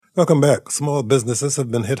Welcome back. Small businesses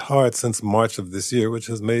have been hit hard since March of this year, which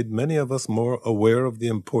has made many of us more aware of the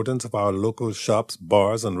importance of our local shops,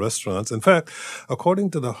 bars, and restaurants. In fact,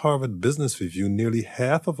 according to the Harvard Business Review, nearly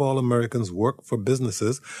half of all Americans work for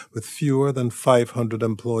businesses with fewer than 500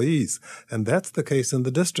 employees. And that's the case in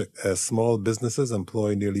the district, as small businesses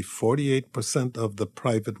employ nearly 48% of the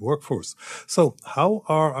private workforce. So how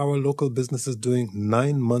are our local businesses doing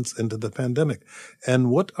 9 months into the pandemic?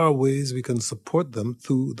 And what are ways we can support them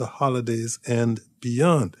through the holidays and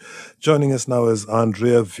beyond? Joining us now is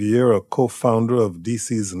Andrea Vieira, co-founder of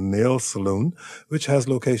DC's Nail Salon, which has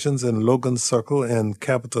locations in Logan Circle and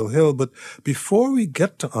Capitol Hill. But before we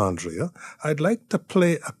get to Andrea, I'd like to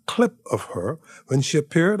play a clip of her when she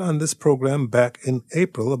appeared on this program back in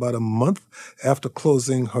April, about a month after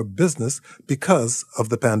closing her business because of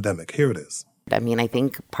the pandemic. Here it is. I mean, I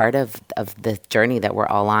think part of the journey that we're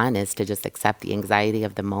all on is to just accept the anxiety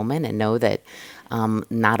of the moment and know that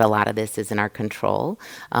not a lot of this is in our control.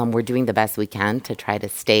 We're doing the best we can to try to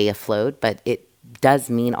stay afloat, but it does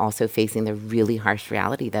mean also facing the really harsh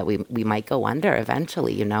reality that we might go under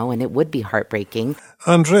eventually, and it would be heartbreaking.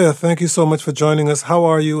 Andrea, thank you so much for joining us. How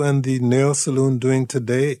are you and the nail salon doing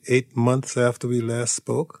today, 8 months after we last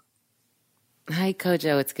spoke? Hi,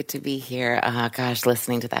 Kojo. It's good to be here.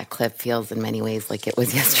 Listening to that clip feels in many ways like it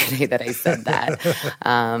was yesterday that I said that.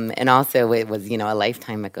 And also it was, a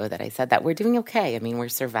lifetime ago that I said that. We're doing okay. I mean, we're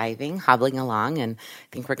surviving, hobbling along, and I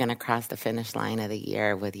think we're going to cross the finish line of the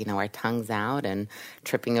year with, our tongues out and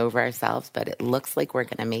tripping over ourselves, but it looks like we're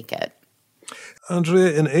going to make it.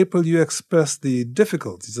 Andrea, in April, you expressed the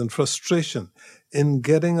difficulties and frustration in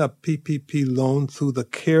getting a PPP loan through the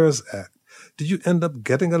CARES Act. Did you end up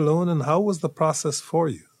getting a loan, and how was the process for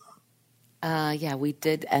you? Yeah, we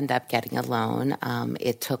did end up getting a loan.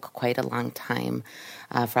 It took quite a long time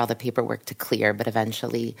for all the paperwork to clear, but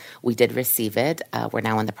eventually we did receive it. We're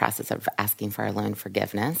now in the process of asking for our loan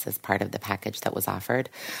forgiveness as part of the package that was offered.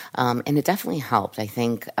 And it definitely helped. I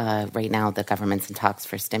think right now the government's in talks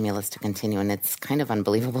for stimulus to continue, and it's kind of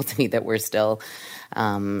unbelievable to me that we're still,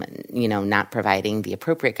 not providing the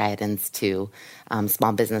appropriate guidance to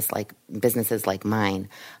small businesses like mine.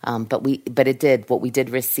 But what we did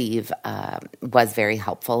receive was very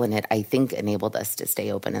helpful, and it, I think, enabled us to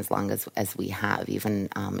stay open as long as we have, even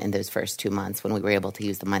in those first 2 months when we were able to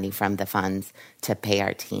use the money from the funds to pay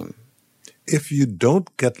our team. If you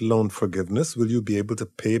don't get loan forgiveness, will you be able to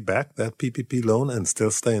pay back that PPP loan and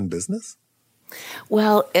still stay in business?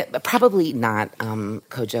 Well, probably not,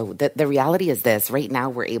 Kojo. The reality is this. Right now,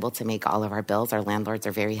 we're able to make all of our bills. Our landlords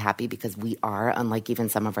are very happy because we are, unlike even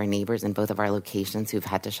some of our neighbors in both of our locations who've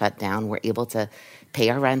had to shut down, we're able to pay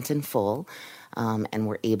our rent in full. And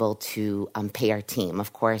we're able to pay our team.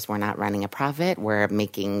 Of course, we're not running a profit. We're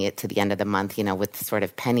making it to the end of the month, with sort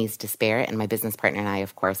of pennies to spare. And my business partner and I,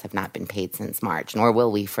 of course, have not been paid since March, nor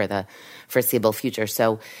will we for the foreseeable future.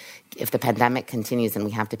 So if the pandemic continues and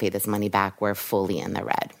we have to pay this money back, we're fully in the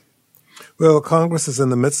red. Well, Congress is in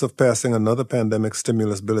the midst of passing another pandemic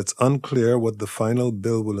stimulus bill. It's unclear what the final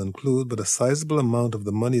bill will include, but a sizable amount of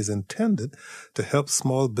the money is intended to help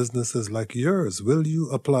small businesses like yours. Will you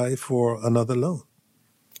apply for another loan?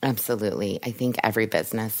 Absolutely. I think every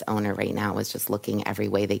business owner right now is just looking every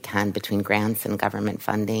way they can between grants and government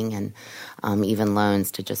funding and even loans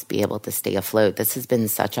to just be able to stay afloat. This has been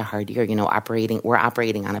such a hard year. We're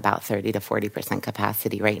operating on about 30 to 40%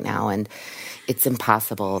 capacity right now, and it's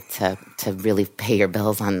impossible to really pay your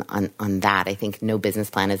bills on that. I think no business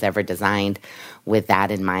plan is ever designed with that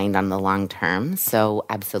in mind on the long term. So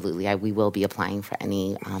absolutely, we will be applying for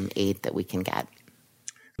any aid that we can get.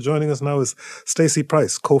 Joining us now is Stacey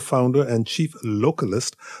Price, co-founder and chief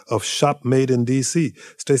localist of Shop Made in D.C.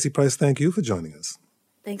 Stacey Price, thank you for joining us.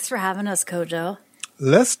 Thanks for having us, Kojo.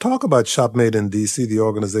 Let's talk about Shop Made in D.C., the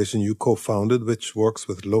organization you co-founded, which works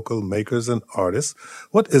with local makers and artists.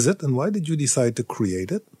 What is it, and why did you decide to create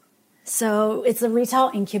it? So it's a retail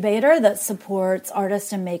incubator that supports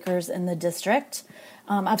artists and makers in the district.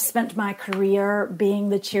 I've spent my career being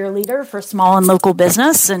the cheerleader for small and local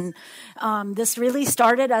business, and this really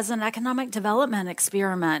started as an economic development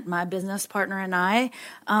experiment. My business partner and I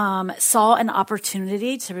saw an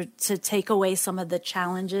opportunity to take away some of the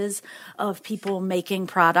challenges of people making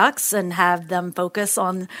products and have them focus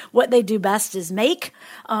on what they do best is make.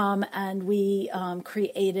 And we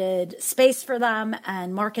created space for them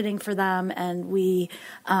and marketing for them, and we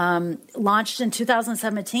launched in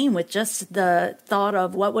 2017 with just the thought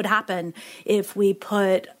of what would happen if we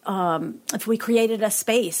created a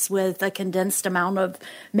space with a condensed amount of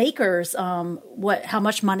makers. How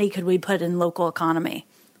much money could we put in local economy?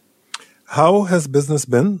 How has business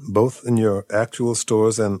been, both in your actual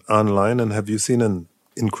stores and online, and have you seen an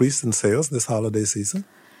increase in sales this holiday season?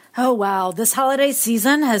 Oh, wow. This holiday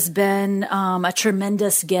season has been a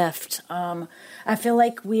tremendous gift. I feel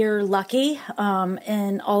like we're lucky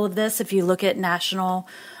in all of this. If you look at national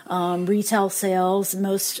retail sales,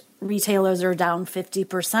 most retailers are down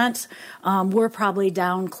 50%. We're probably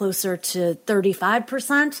down closer to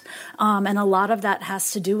 35%. And a lot of that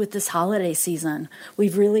has to do with this holiday season.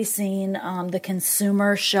 We've really seen the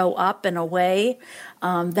consumer show up in a way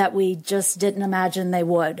that we just didn't imagine they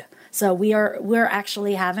would. So we're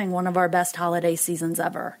actually having one of our best holiday seasons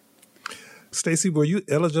ever. Stacy, were you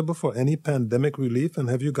eligible for any pandemic relief, and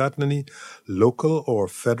have you gotten any local or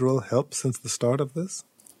federal help since the start of this?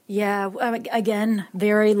 Yeah, again,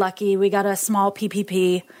 very lucky. We got a small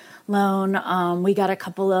PPP loan. We got a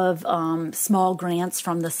couple of small grants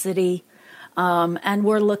from the city. And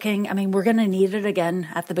we're looking, we're going to need it again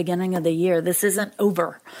at the beginning of the year. This isn't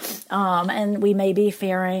over. And we may be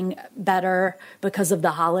faring better because of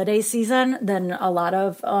the holiday season than a lot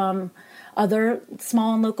of other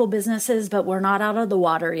small and local businesses, but we're not out of the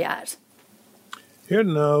water yet. Here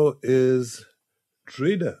now is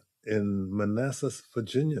Drita in Manassas,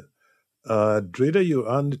 Virginia. Deidre, you're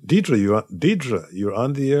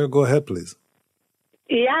on the air. Go ahead, please.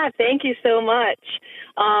 Yeah, thank you so much.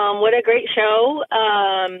 What a great show.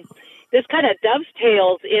 This kind of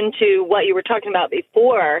dovetails into what you were talking about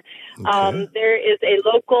before. Okay. There is a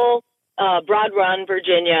local Broad Run,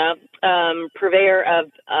 Virginia, purveyor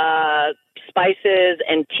of spices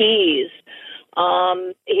and teas.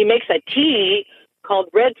 He makes a tea called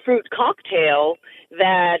Red Fruit Cocktail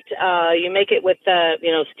that you make it with,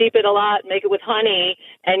 steep it a lot, make it with honey,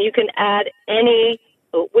 and you can add any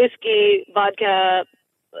whiskey, vodka,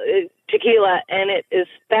 tequila, and it is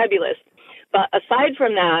fabulous. But aside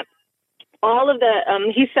from that, all of the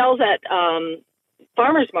he sells at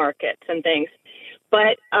farmers markets and things.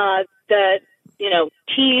 But the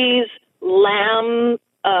teas, lamb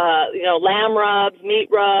rubs, meat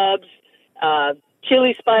rubs,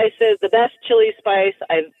 chili spices, the best chili spice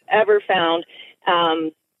I've ever found.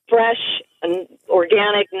 Fresh and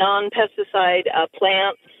organic, non-pesticide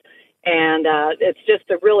plants. And it's just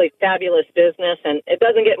a really fabulous business, and it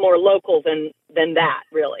doesn't get more local than that,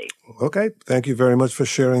 really. Okay, thank you very much for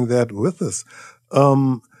sharing that with us.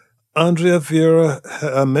 Andrea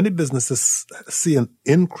Vieira, many businesses see an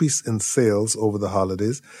increase in sales over the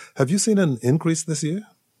holidays. Have you seen an increase this year?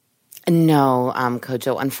 No,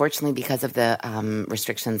 Kojo. Unfortunately, because of the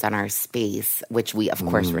restrictions on our space, which we, of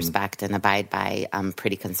course, respect and abide by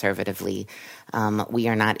pretty conservatively, we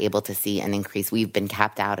are not able to see an increase. We've been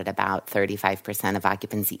capped out at about 35% of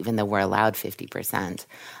occupancy, even though we're allowed 50%.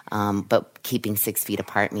 But keeping 6 feet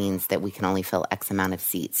apart means that we can only fill X amount of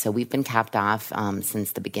seats. So we've been capped off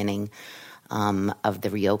since the beginning of the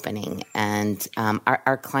reopening. And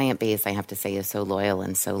our client base, I have to say, is so loyal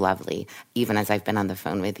and so lovely. Even as I've been on the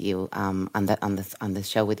phone with you, on the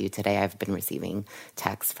show with you today, I've been receiving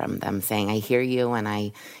texts from them saying, I hear you, and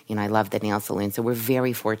I love the nail salon. So we're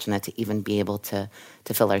very fortunate to even be able to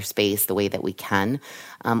fill our space the way that we can.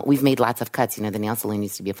 We've made lots of cuts. The nail salon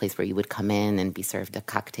used to be a place where you would come in and be served a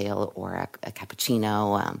cocktail or a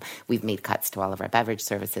cappuccino. We've made cuts to all of our beverage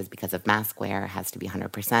services because of mask wear has to be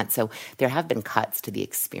 100%. So there have been cuts to the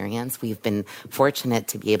experience. We've been fortunate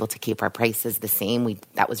to be able to keep our prices the same.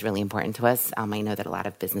 That was really important to us. I know that a lot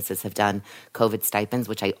of businesses have done COVID stipends,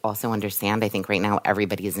 which I also understand. I think right now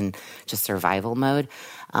everybody is in just survival mode.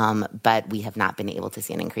 But we have not been able to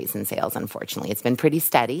see an increase in sales, unfortunately. It's been pretty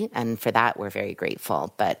steady, and for that, we're very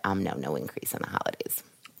grateful. But no increase in the holidays.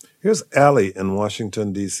 Here's Allie in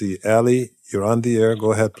Washington, D.C. Allie, you're on the air.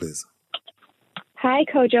 Go ahead, please. Hi,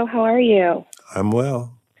 Kojo. How are you? I'm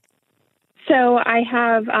well. So I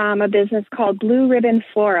have a business called Blue Ribbon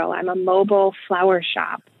Floral. I'm a mobile flower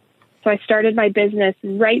shop. So I started my business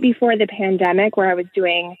right before the pandemic, where I was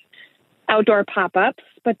doing outdoor pop-ups.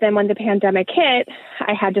 But then when the pandemic hit,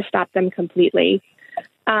 I had to stop them completely.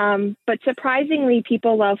 But surprisingly,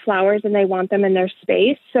 people love flowers and they want them in their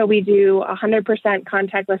space. So we do 100%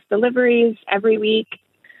 contactless deliveries every week.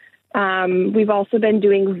 We've also been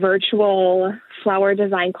doing virtual flower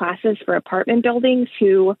design classes for apartment buildings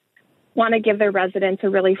who want to give their residents a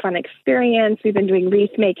really fun experience. We've been doing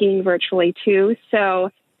wreath making virtually too. So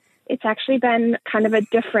it's actually been kind of a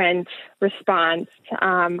different response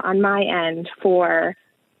on my end for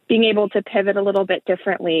being able to pivot a little bit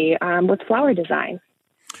differently with flower design.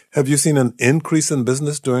 Have you seen an increase in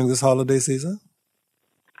business during this holiday season?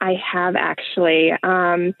 I have actually.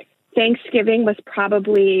 Thanksgiving was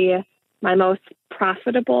probably my most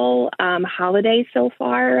profitable holiday so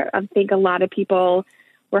far. I think a lot of people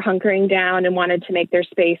were hunkering down and wanted to make their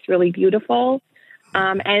space really beautiful.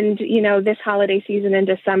 And, this holiday season in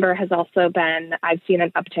December has also been, I've seen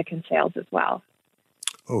an uptick in sales as well.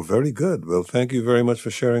 Oh, very good. Well, thank you very much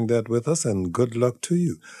for sharing that with us, and good luck to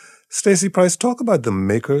you. Stacey Price, talk about the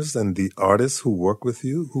makers and the artists who work with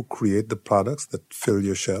you, who create the products that fill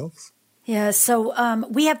your shelves. Yeah, so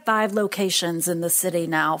we have 5 locations in the city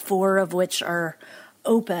now, 4 of which are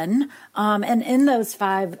open. And in those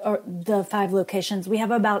 5 locations, we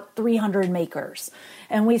have about 300 makers.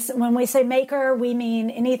 And when we say maker, we mean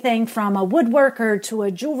anything from a woodworker to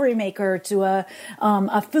a jewelry maker to a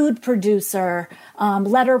food producer,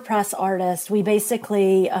 letterpress artist. We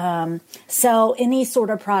basically sell any sort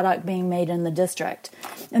of product being made in the district.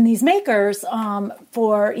 And these makers,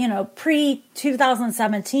 for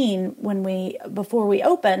pre-2017, before we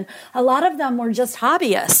opened, a lot of them were just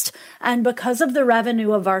hobbyists. And because of the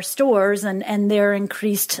revenue of our stores and their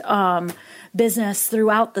increased business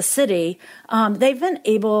throughout the city, they've been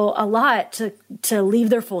able a lot to leave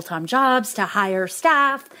their full-time jobs, to hire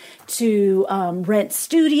staff, to rent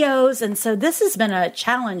studios. And so this has been a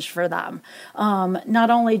challenge for them. Not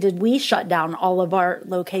only did we shut down all of our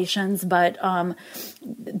locations, but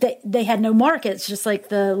they had no markets, just like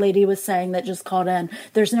the lady was saying that just called in.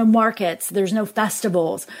 There's no markets. There's no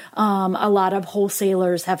festivals. A lot of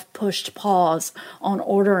wholesalers have pushed pause on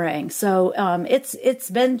ordering. So it's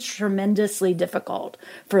been tremendously difficult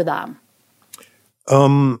for them.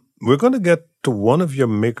 We're going to get to one of your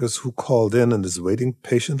makers who called in and is waiting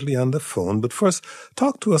patiently on the phone. But first,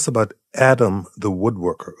 talk to us about Adam, the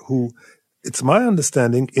woodworker, who, it's my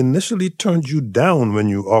understanding, initially turned you down when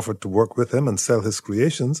you offered to work with him and sell his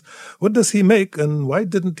creations. What does he make, and why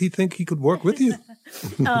didn't he think he could work with you?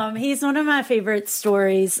 He's one of my favorite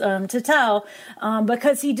stories to tell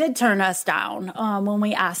because he did turn us down when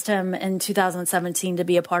we asked him in 2017 to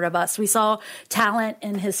be a part of us. We saw talent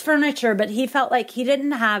in his furniture, but he felt like he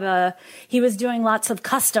didn't have he was doing lots of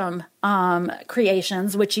custom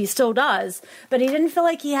creations, which he still does, but he didn't feel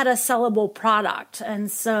like he had a sellable product. And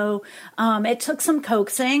so it took some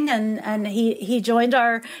coaxing, and he joined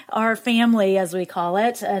our family, as we call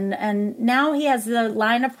it. And now he has the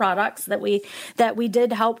line of products that we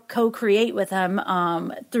did help co-create with him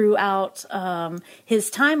throughout his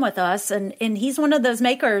time with us. And he's one of those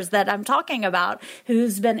makers that I'm talking about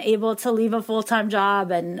who's been able to leave a full-time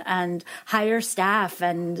job and hire staff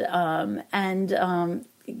and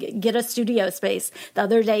get a studio space. The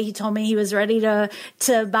other day he told me he was ready to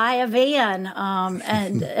buy a van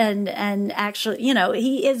and actually,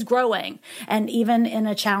 he is growing. And even in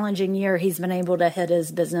a challenging year, he's been able to hit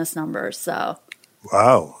his business numbers. So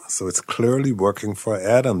wow. So it's clearly working for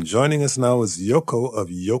Adam. Joining us now is Yoko of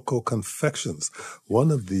Yoko Confections,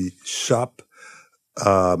 one of the shop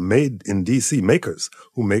made in DC makers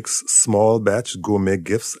who makes small batch gourmet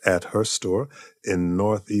gifts at her store in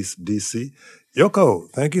Northeast DC. Yoko,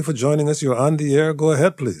 thank you for joining us. You're on the air. Go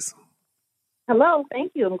ahead, please. Hello.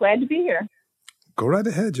 Thank you. I'm glad to be here. Go right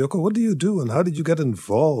ahead, Yoko. What do you do, and how did you get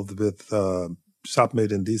involved with Shop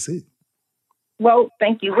Made in DC? Well,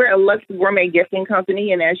 thank you. We're a luxury gourmet gifting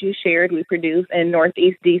company, and as you shared, we produce in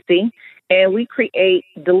Northeast DC, and we create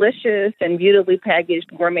delicious and beautifully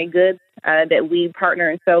packaged gourmet goods that we partner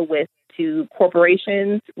and sell with to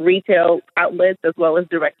corporations, retail outlets, as well as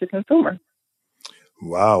direct to consumer.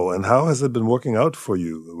 Wow. And how has it been working out for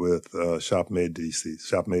you with Shop Made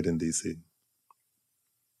in DC?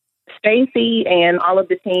 Stacey and all of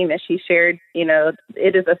the team, as she shared,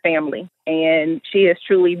 it is a family, and she has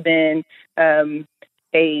truly been a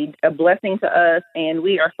blessing to us, and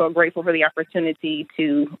we are so grateful for the opportunity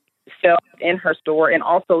to sell in her store and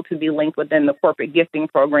also to be linked within the corporate gifting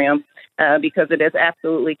program because it has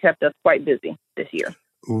absolutely kept us quite busy this year.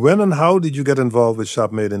 When and how did you get involved with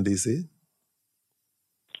Shop Made in DC?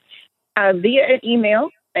 Via an email,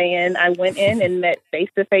 and I went in and met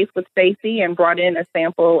face-to-face with Stacey and brought in a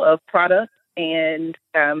sample of products, and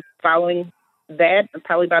following that,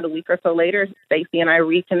 probably about a week or so later, Stacey and I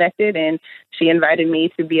reconnected, and she invited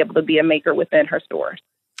me to be able to be a maker within her stores.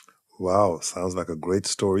 Wow, sounds like a great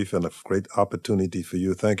story and a great opportunity for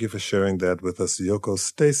you. Thank you for sharing that with us, Yoko.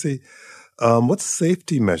 Stacey, what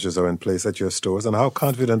safety measures are in place at your stores, and how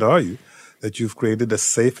confident are you that you've created a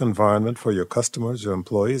safe environment for your customers, your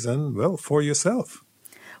employees, and, well, for yourself?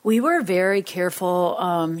 We were very careful.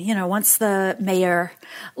 Once the mayor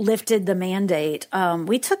lifted the mandate,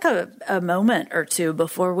 we took a moment or two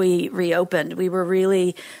before we reopened. We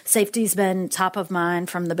were safety's been top of mind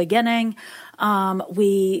from the beginning.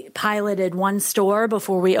 We piloted one store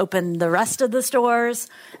before we opened the rest of the stores,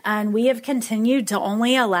 and we have continued to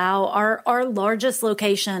only allow our largest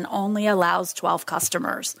location only allows 12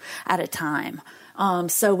 customers at a time.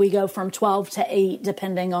 So we go from 12 to 8,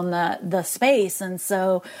 depending on the space. And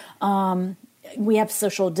so we have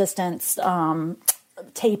social distance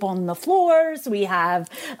tape on the floors. We have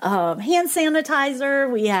hand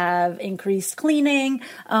sanitizer. We have increased cleaning.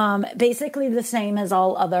 Basically the same as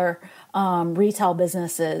all other retail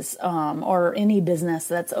businesses or any business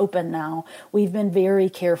that's open now. We've been very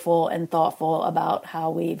careful and thoughtful about how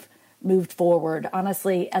we've moved forward.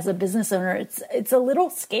 Honestly, as a business owner, it's a little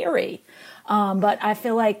scary, but I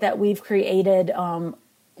feel like that we've created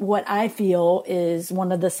what I feel is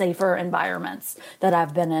one of the safer environments that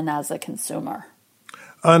I've been in as a consumer.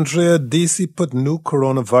 Andrea, D.C. put new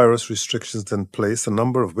coronavirus restrictions in place, a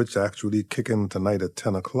number of which actually kick in tonight at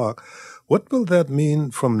 10 o'clock. What will that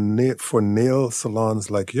mean for nail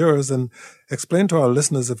salons like yours? And explain to our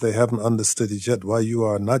listeners, if they haven't understood it yet, why you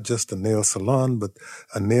are not just a nail salon, but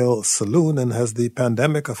a nail saloon. And has the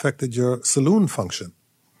pandemic affected your saloon function?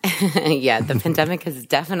 Yeah, the pandemic has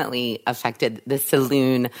definitely affected the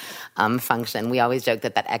saloon function. We always joke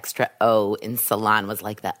that extra O in salon was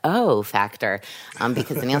like the O factor,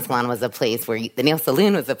 because the nail salon was a place where the nail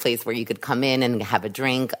saloon was a place where you could come in and have a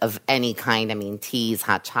drink of any kind. I mean, teas,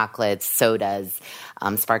 hot chocolates, sodas,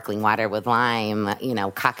 sparkling water with lime,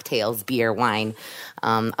 cocktails, beer, wine,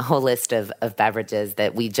 a whole list of beverages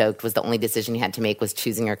that we joked was the only decision you had to make was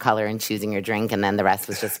choosing your color and choosing your drink, and then the rest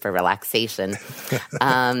was just for relaxation.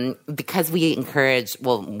 Because we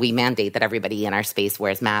mandate that everybody in our space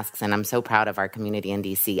wears masks, and I'm so proud of our community in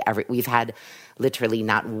DC. We've had literally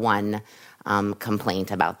not one complaint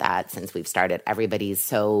about that since we've started. Everybody's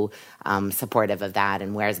so supportive of that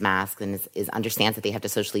and wears masks and understands that they have to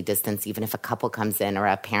socially distance. Even if a couple comes in or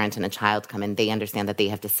a parent and a child come in, they understand that they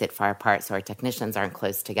have to sit far apart so our technicians aren't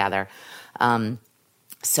close together.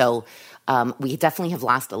 So we definitely have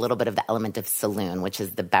lost a little bit of the element of saloon, which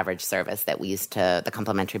is the beverage service that the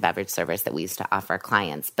complimentary beverage service that we used to offer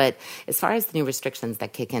clients. But as far as the new restrictions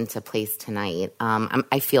that kick into place tonight,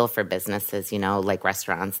 I feel for businesses, like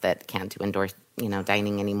restaurants that can't do indoor,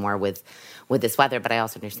 dining anymore with this weather. But I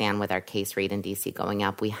also understand with our case rate in DC going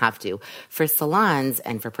up, we have to. For salons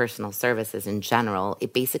and for personal services in general,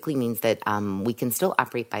 it basically means that we can still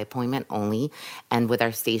operate by appointment only, and with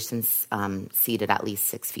our stations seated at least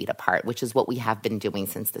 6 feet apart, which is what we have been doing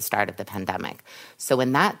since the start of the pandemic. So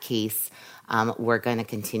in that case, we're going to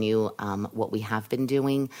continue what we have been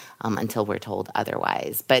doing until we're told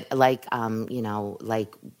otherwise. But like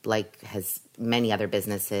has many other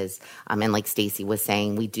businesses, and like Stacy was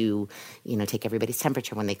saying, we do, take everybody's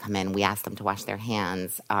temperature when they come in. We ask them to wash their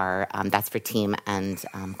hands. That's for team and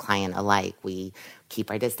client alike. We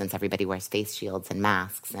keep our distance. Everybody wears face shields and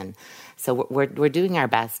masks, and so we're doing our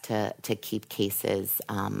best to keep cases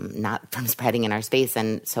not from spreading in our space.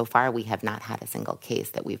 And so far, we have not had a single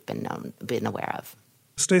case that we've been aware of.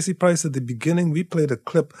 Stacey Price, at the beginning, we played a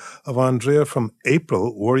clip of Andrea from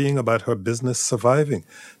April worrying about her business surviving.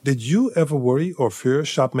 Did you ever worry or fear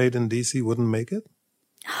Shopmate in D.C. wouldn't make it?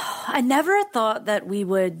 I never thought that we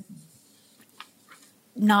would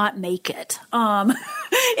not make it.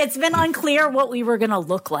 It's been unclear what we were going to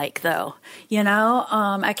look like, though.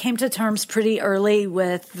 I came to terms pretty early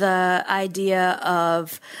with the idea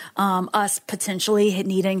of us potentially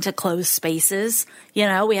needing to close spaces. We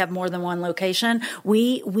have more than one location.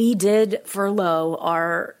 We did furlough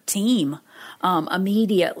our team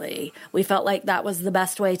immediately. We felt like that was the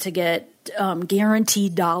best way to get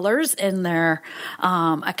guaranteed dollars in their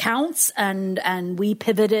accounts, and we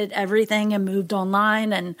pivoted everything and moved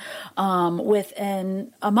online. And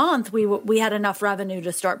within a month, we had enough revenue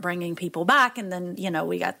to start bringing people back. And then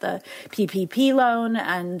we got the PPP loan,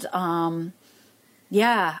 and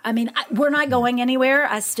we're not going anywhere.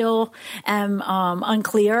 I still am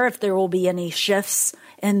unclear if there will be any shifts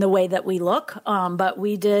in the way that we look. But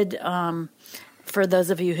we did, for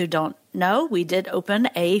those of you who don't know, we did open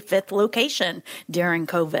a 5th location during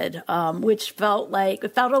COVID, which felt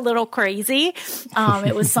a little crazy.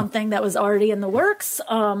 It was something that was already in the works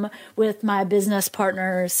with my business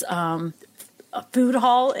partners. Food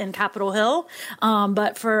hall in Capitol Hill.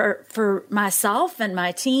 But for myself and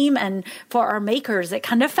my team and for our makers, it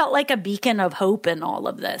kind of felt like a beacon of hope in all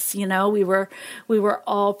of this. We were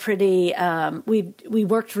all pretty, we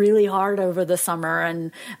worked really hard over the summer,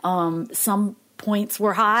 and some points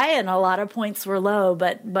were high and a lot of points were low,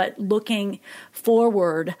 but looking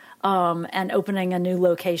forward and opening a new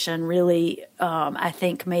location really, I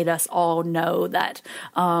think, made us all know that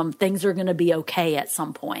things are going to be okay at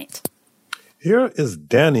some point. Here is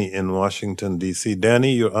Danny in Washington, D.C.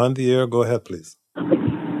 Danny, you're on the air. Go ahead, please.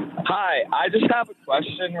 Hi, I just have a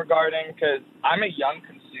question regarding, because I'm a young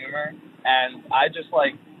consumer, and I just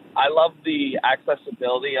I love the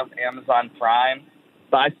accessibility of Amazon Prime,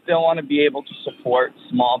 but I still want to be able to support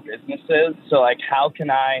small businesses. So, like, how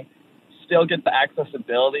can I still get the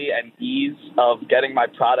accessibility and ease of getting my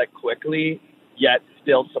product quickly, yet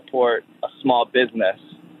still support a small business?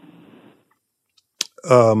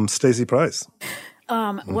 Stacey Price.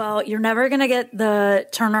 Well, you're never going to get the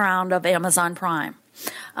turnaround of Amazon Prime.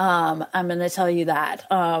 I'm going to tell you that.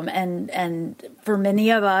 And for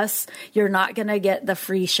many of us, you're not going to get the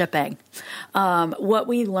free shipping. What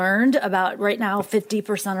we learned about right now,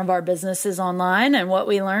 50% of our business is online. And what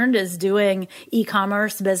we learned is doing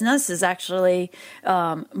e-commerce business is actually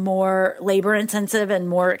more labor intensive and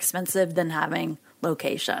more expensive than having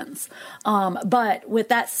locations. But with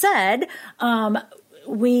that said,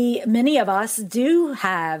 many of us do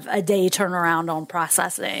have a day turnaround on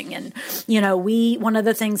processing. And, one of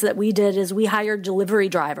the things that we did is we hired delivery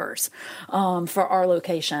drivers, for our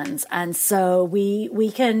locations. And so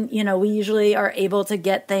we can, we usually are able to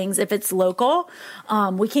get things, if it's local,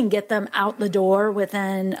 we can get them out the door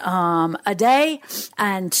within, a day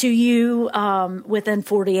and to you, within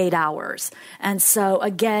 48 hours. And so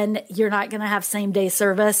again, you're not going to have same day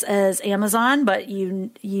service as Amazon, but you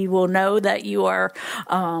will know that you are,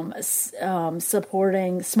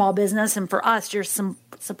 supporting small business. And for us, you're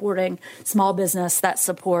supporting small business that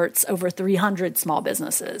supports over 300 small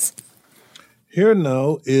businesses. Here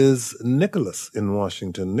now is Nicholas in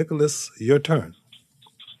Washington. Nicholas, your turn.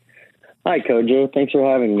 Hi, Kojo. Thanks for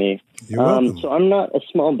having me. You're welcome. So I'm not a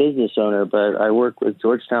small business owner, but I work with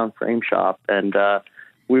Georgetown Frame Shop, and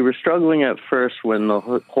we were struggling at first when the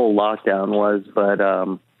whole lockdown was, but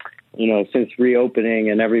since reopening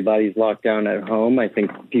and everybody's locked down at home, I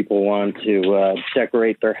think people want to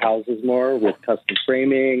decorate their houses more with custom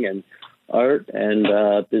framing and art, and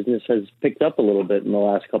business has picked up a little bit in the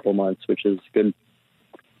last couple months, which is good.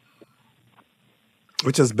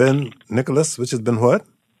 Which has been, Nicholas, which has been what?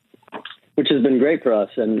 Which has been great for us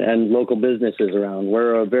and local businesses around.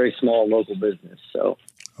 We're a very small local business, so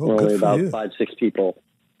we're only about 5-6 people.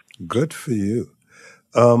 Good for you.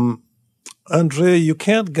 Andrea, you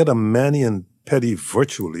can't get a mani-pedi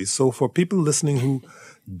virtually, so for people listening who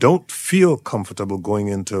don't feel comfortable going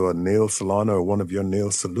into a nail salon or one of your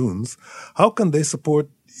nail saloons, how can they support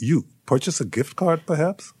you? Purchase a gift card,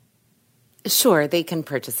 perhaps? Sure, they can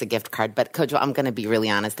purchase a gift card, but Kojo, I'm going to be really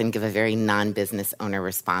honest and give a very non-business owner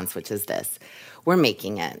response, which is this. We're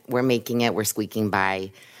making it. We're squeaking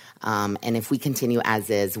by. And if we continue as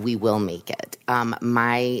is, we will make it.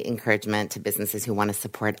 My encouragement to businesses who want to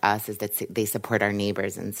support us is that they support our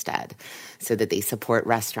neighbors instead, so that they support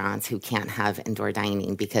restaurants who can't have indoor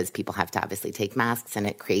dining because people have to obviously take masks and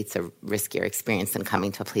it creates a riskier experience than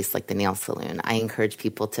coming to a place like the nail saloon. I encourage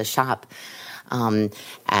people to shop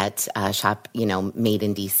at Shop, Made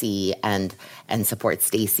in DC and support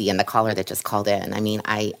Stacy and the caller that just called in. I mean,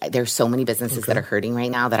 there's so many businesses that are hurting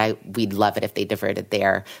right now that we'd love it if they diverted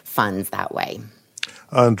their funds that way.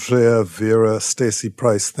 Andrea, Vera, Stacey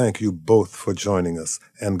Price, thank you both for joining us,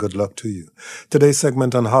 and good luck to you. Today's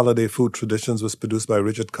segment on holiday food traditions was produced by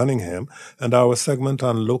Richard Cunningham, and our segment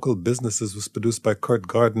on local businesses was produced by Kurt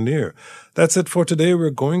Gardner. That's it for today. We're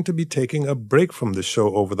going to be taking a break from the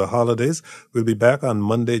show over the holidays. We'll be back on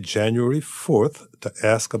Monday, January 4th, to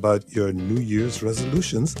ask about your New Year's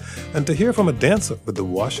resolutions and to hear from a dancer with the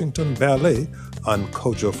Washington Ballet on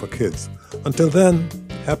Kojo for Kids. Until then,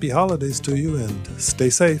 happy holidays to you and stay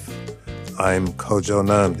safe. I'm Kojo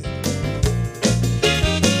Namdi.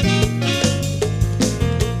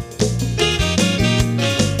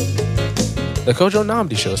 The Kojo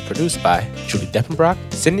Namdi Show is produced by Julie Deppenbrock,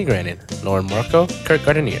 Sydney Grannon, Lauren Marco, Kurt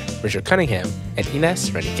Gardner, Richard Cunningham, and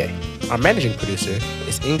Ines Renike. Our managing producer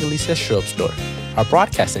is Ingelisa Schrobsdorf. Our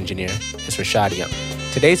broadcast engineer is Rashad Young.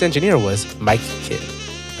 Today's engineer was Mike Kidd.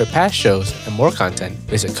 For past shows and more content,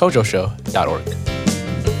 visit kojoshow.org.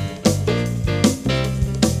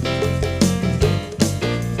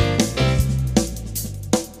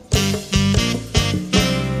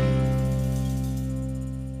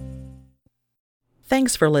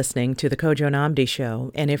 Thanks for listening to the Kojo Namdi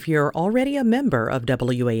Show, and if you're already a member of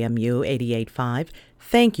WAMU 88.5,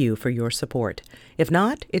 thank you for your support. If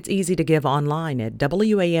not, it's easy to give online at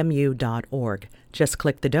WAMU.org. Just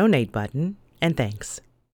click the donate button, and thanks.